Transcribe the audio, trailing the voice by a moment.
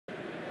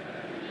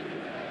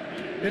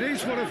It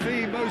is one of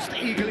the most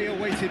eagerly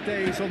awaited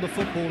days on the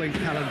footballing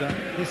calendar.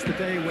 It's the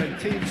day when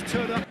teams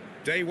turn up.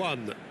 Day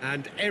one,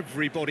 and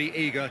everybody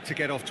eager to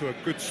get off to a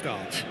good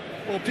start.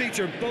 Well,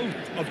 Peter, both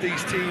of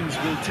these teams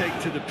will take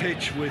to the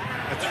pitch with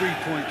a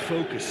three-point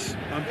focus.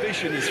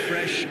 Ambition is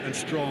fresh and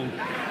strong,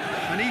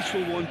 and each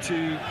will want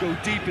to go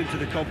deep into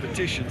the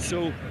competition,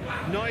 so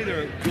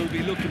neither will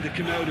be looking to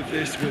come out of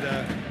this with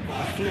a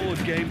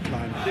flawed game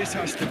plan. This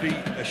has to be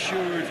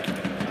assured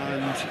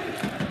and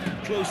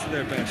close to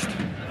their best.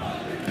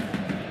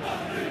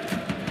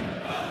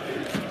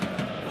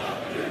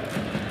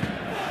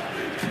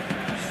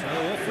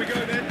 Off we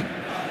go then.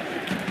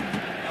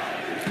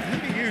 Who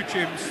do you,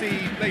 Jim,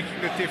 see making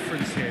a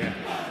difference here?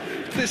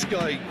 This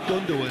guy,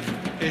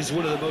 Gundogan, is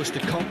one of the most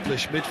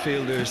accomplished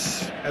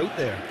midfielders out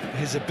there.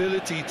 His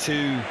ability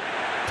to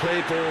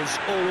play balls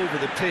all over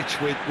the pitch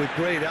with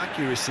great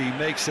accuracy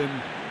makes him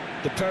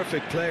the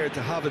perfect player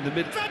to have in the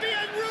middle.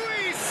 Fabian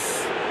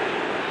Ruiz!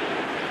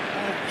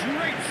 A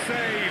great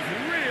save,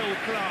 real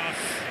class.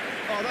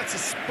 Oh, that's a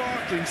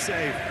sparkling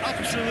save,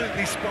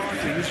 absolutely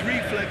sparkling. His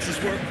reflexes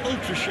were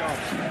ultra sharp.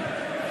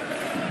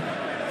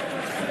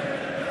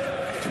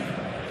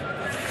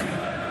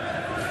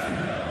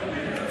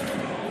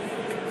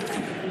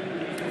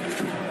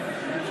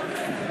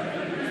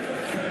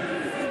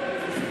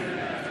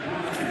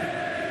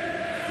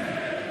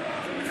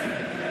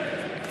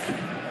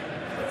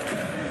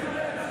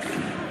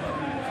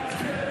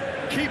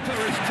 Keeper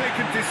has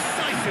taken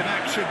decisive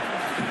action.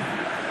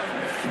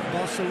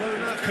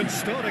 Barcelona can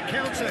start a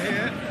counter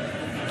here.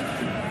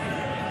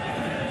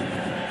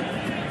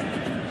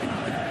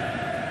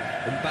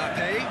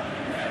 Mbappe.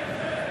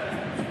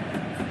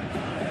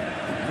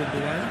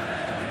 Gundogan.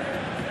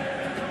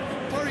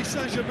 Paris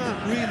Saint-Germain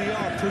really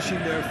are pushing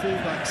their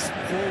fullbacks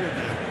forward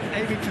now.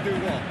 Aiming to do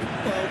what?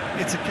 Well,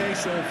 it's a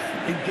case of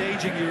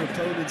engaging your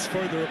opponents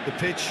further up the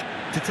pitch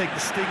to take the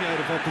sting out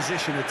of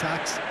opposition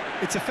attacks.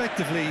 It's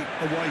effectively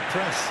a wide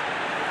press.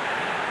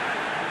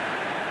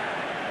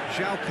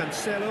 João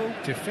Cancelo,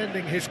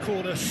 defending his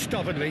corner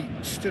stubbornly,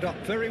 stood up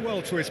very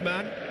well to his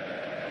man.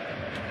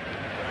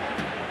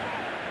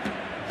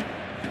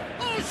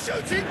 Oh,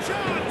 shooting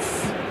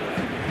chance!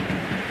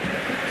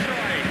 Good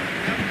try.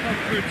 Outcome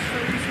could so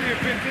easily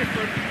have been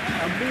different.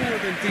 A more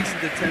than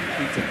decent attempt,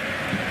 Peter.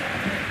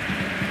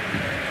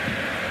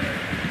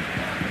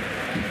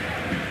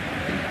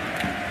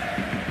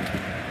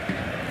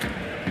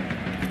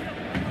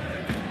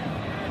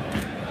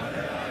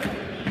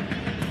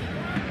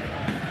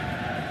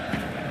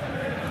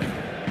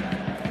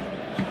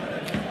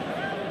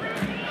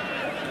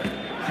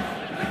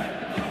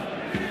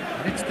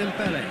 It's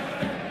Dombele.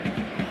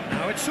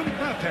 Now it's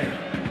Mbappe.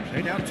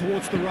 Played out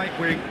towards the right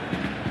wing.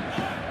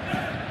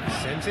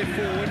 Sends it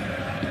forward.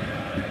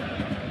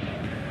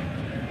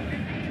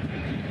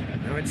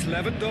 Now it's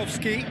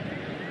Lewandowski.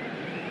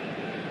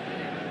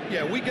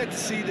 Yeah, we get to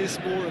see this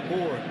more and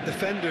more.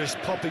 Defenders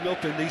popping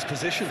up in these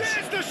positions.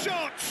 There's the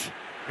shot!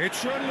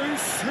 It's run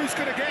loose. Who's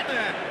going to get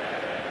there?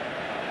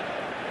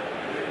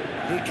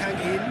 Lee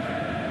Kang-in.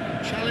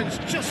 Challenge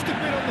just a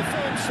bit on the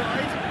firm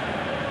side.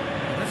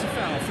 That's a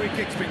foul. Free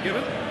kick's been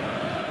given.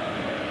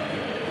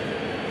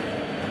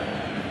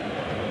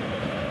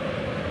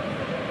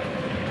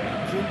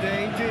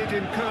 Koundé did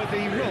incur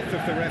the wrath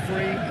of the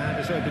referee and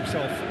has earned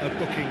himself a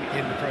booking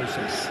in the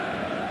process.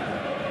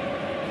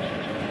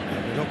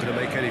 And we're not going to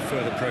make any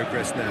further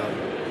progress now.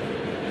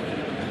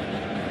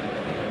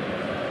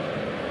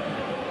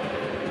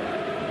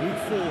 Move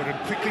forward and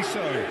quickly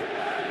so.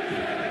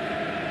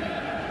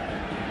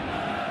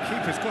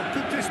 Keeper's got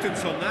good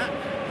distance on that.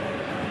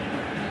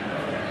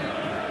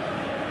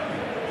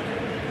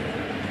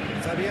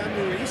 Fabian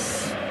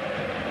Ruiz.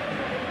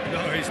 No,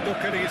 he's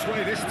not getting his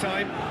way this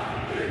time.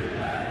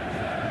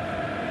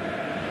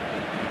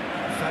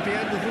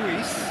 Fabian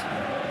Ruiz.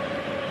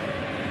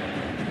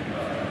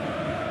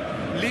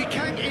 Lee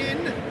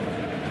Kang-in.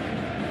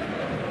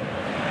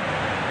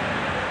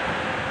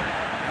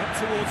 Up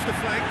towards the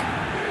flank.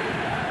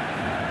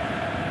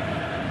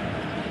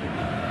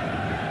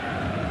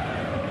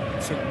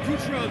 It's a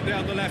good run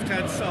down the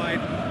left-hand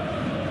side.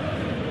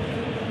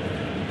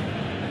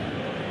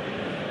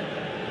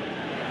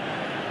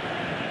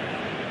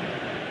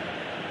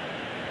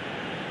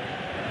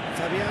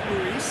 Fabian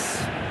Ruiz.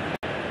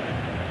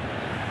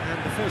 And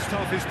the first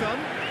half is done.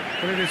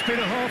 Well, it has been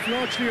a half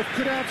largely of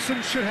could-haves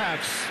and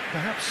should-haves.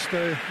 Perhaps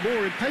the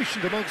more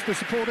impatient amongst the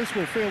supporters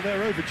will feel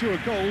they're overdue a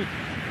goal,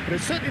 but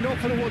it's certainly not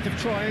for the want of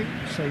trying,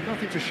 so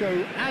nothing to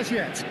show as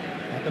yet.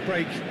 At the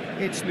break,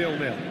 it's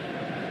 0-0.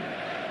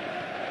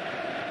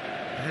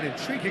 An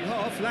intriguing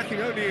half, lacking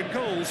only in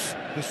goals.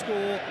 The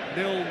score,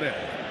 0-0.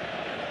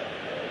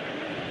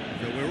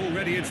 So we're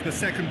already into the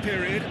second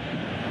period.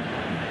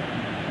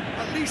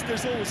 At least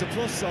there's always a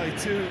plus side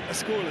to a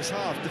scoreless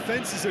half.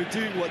 Defences are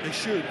doing what they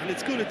should, and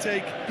it's going to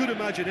take good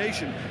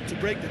imagination to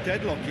break the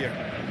deadlock here.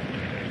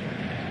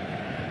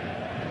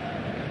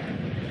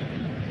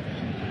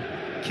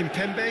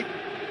 Kimpembe.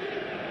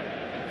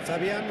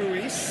 Fabian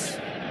Ruiz.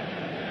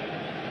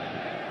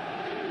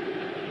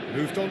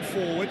 Moved on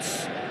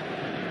forwards.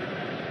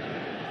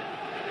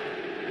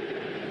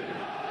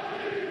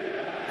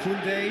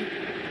 Koundé.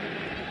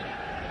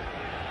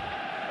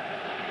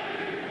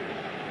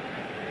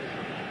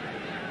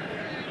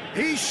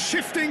 He's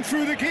shifting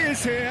through the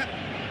gears here.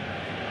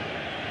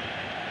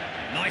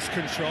 Nice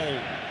control.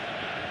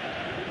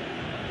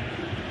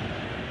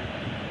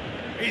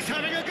 He's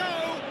having a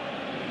go.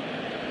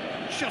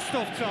 Just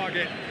off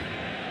target.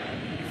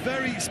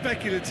 Very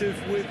speculative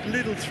with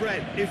little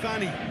threat, if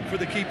any, for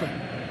the keeper.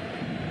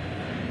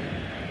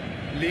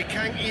 Lee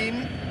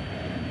Kang-in.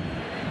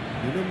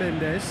 Nuno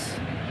Mendes.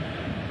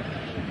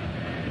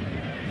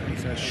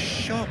 He's a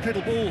sharp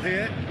little ball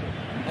here.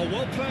 Oh,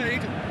 well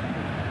played.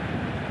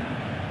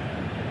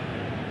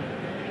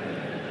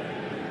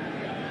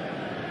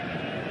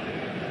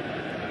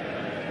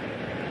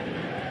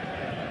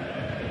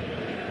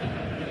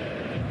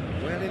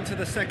 Well into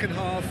the second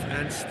half,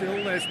 and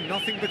still there's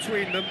nothing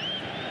between them.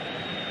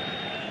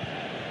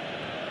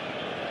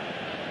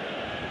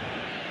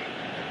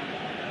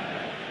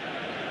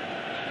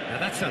 Now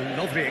that's a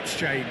lovely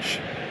exchange.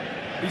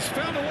 He's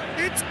found a way.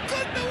 It's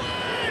good to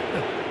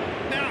win!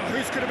 Now,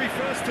 who's going to be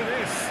first to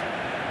this?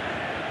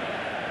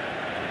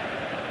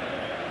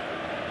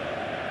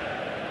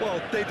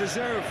 Well, they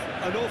deserve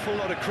an awful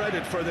lot of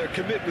credit for their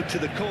commitment to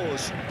the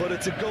cause, but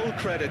it's a goal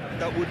credit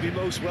that would be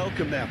most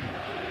welcome now.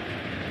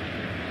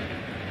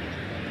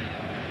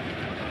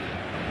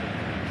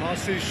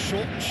 Pass is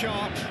short and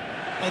sharp.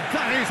 Oh,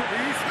 that is...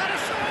 He's had a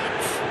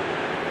shot!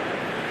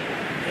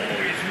 Oh,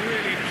 he's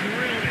really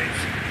drilled it.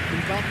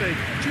 Mbappe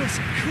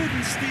just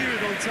couldn't steer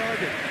it on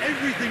target.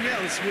 Everything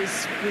else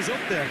was up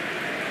there.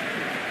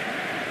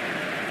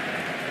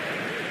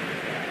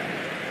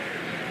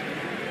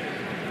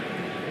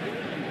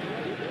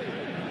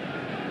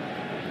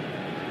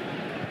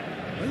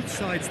 Both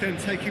sides then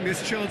taking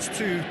this chance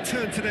to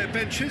turn to their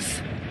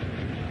benches.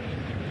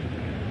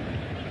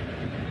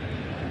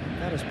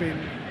 That has been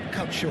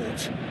cut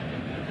short.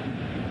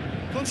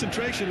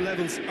 Concentration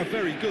levels are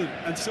very good,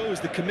 and so is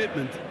the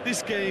commitment.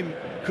 This game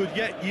could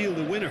yet yield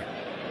a winner.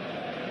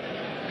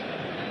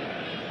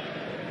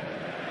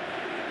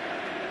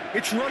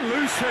 It's run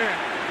loose here.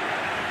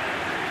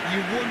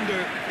 You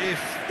wonder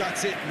if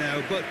that's it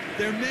now, but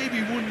there may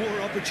be one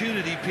more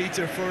opportunity,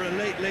 Peter, for a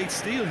late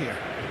steal here.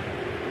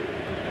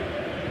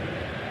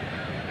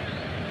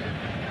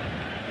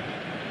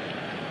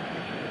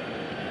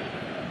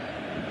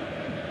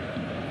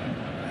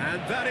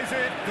 And that is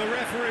it. The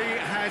referee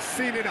has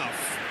seen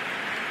enough.